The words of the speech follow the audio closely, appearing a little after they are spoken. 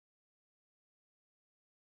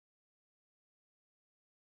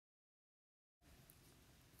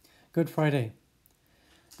Good Friday.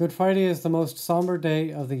 Good Friday is the most somber day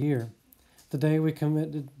of the year, the day we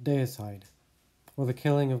committed deicide, or the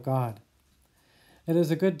killing of God. It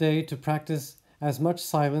is a good day to practice as much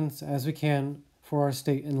silence as we can for our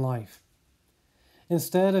state in life.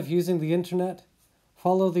 Instead of using the internet,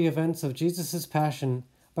 follow the events of Jesus' passion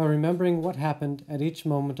by remembering what happened at each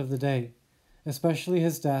moment of the day, especially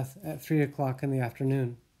his death at 3 o'clock in the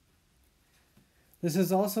afternoon. This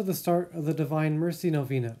is also the start of the Divine Mercy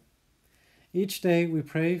Novena. Each day we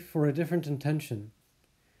pray for a different intention.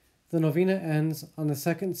 The novena ends on the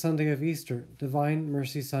second Sunday of Easter, Divine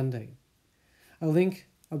Mercy Sunday. A link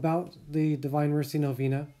about the Divine Mercy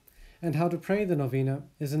Novena and how to pray the novena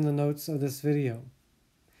is in the notes of this video.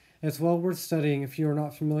 It's well worth studying if you are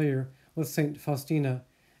not familiar with Saint Faustina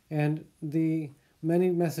and the many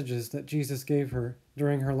messages that Jesus gave her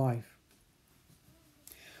during her life.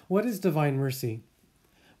 What is divine mercy?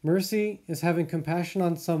 Mercy is having compassion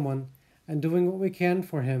on someone and doing what we can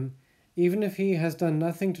for him, even if he has done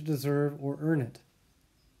nothing to deserve or earn it.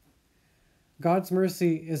 God's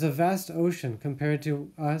mercy is a vast ocean compared to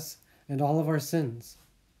us and all of our sins.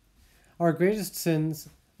 Our greatest sins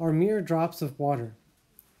are mere drops of water.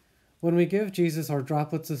 When we give Jesus our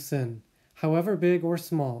droplets of sin, however big or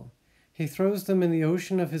small, he throws them in the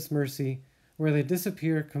ocean of his mercy where they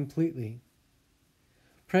disappear completely.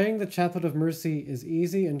 Praying the Chaplet of Mercy is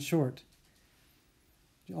easy and short.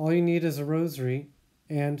 All you need is a rosary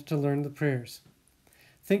and to learn the prayers.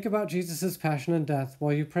 Think about Jesus' passion and death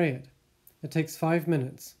while you pray it. It takes 5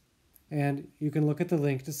 minutes, and you can look at the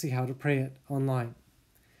link to see how to pray it online.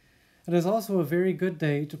 It is also a very good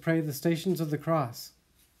day to pray the Stations of the Cross.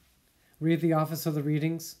 Read the Office of the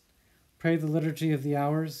Readings, pray the Liturgy of the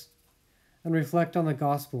Hours, and reflect on the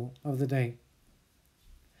Gospel of the day.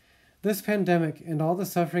 This pandemic and all the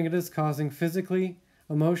suffering it is causing physically,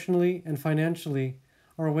 emotionally, and financially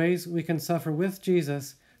are ways we can suffer with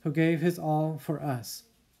Jesus, who gave his all for us.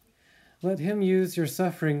 Let him use your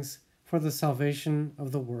sufferings for the salvation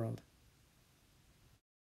of the world.